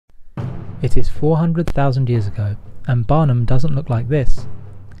It is 400,000 years ago, and Barnham doesn't look like this.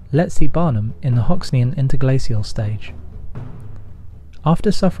 Let's see Barnham in the Hoxnian Inter-Glacial stage.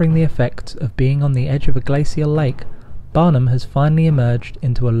 After suffering the effects of being on the edge of a glacial lake, Barnham has finally emerged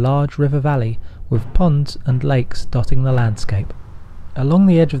into a large river valley with ponds and lakes dotting the landscape. Along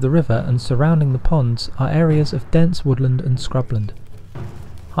the edge of the river and surrounding the ponds are areas of dense woodland and scrubland.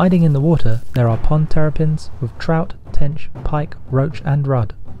 Hiding in the water there are pond terrapins with trout, tench, pike, roach and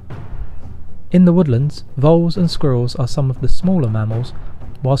rudd. In the woodlands, voles and squirrels are some of the smaller mammals,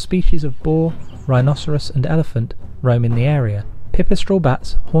 while species of boar, rhinoceros and elephant roam in the area. Pipistrel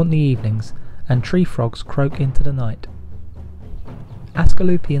bats haunt the evenings, and tree frogs croak into the night.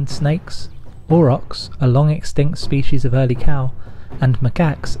 Ascalopian snakes, aurochs, a long-extinct species of early cow, and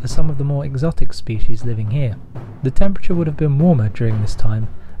macaques are some of the more exotic species living here. The temperature would have been warmer during this time,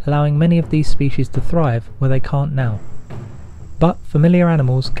 allowing many of these species to thrive where they can't now. But familiar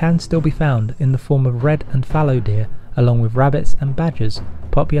animals can still be found in the form of red and fallow deer, along with rabbits and badgers,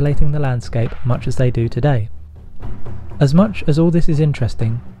 populating the landscape much as they do today. As much as all this is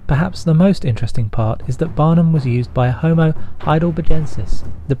interesting, perhaps the most interesting part is that Barnham was used by a Homo heidelbergensis,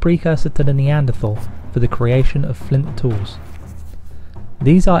 the precursor to the Neanderthal, for the creation of flint tools.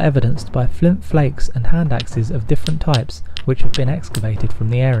 These are evidenced by flint flakes and hand axes of different types which have been excavated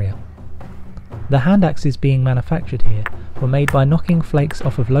from the area. The hand axes being manufactured here were made by knocking flakes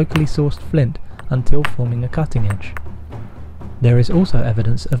off of locally sourced flint until forming a cutting edge. There is also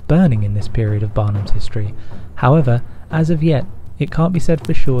evidence of burning in this period of Barnham's history. However, as of yet, it can't be said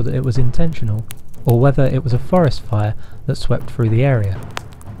for sure that it was intentional, or whether it was a forest fire that swept through the area.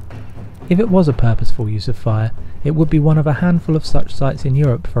 If it was a purposeful use of fire, it would be one of a handful of such sites in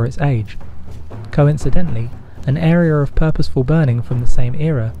Europe for its age. Coincidentally, an area of purposeful burning from the same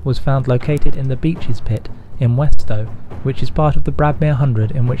era was found located in the Beeches Pit in Weststow, which is part of the Bradmere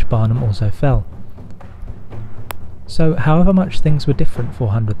 100 in which Barnham also fell. So however much things were different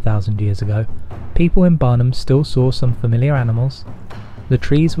 400,000 years ago, people in Barnham still saw some familiar animals, the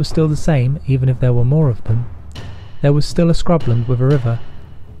trees were still the same even if there were more of them, there was still a scrubland with a river,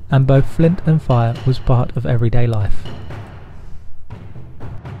 and both flint and fire was part of everyday life.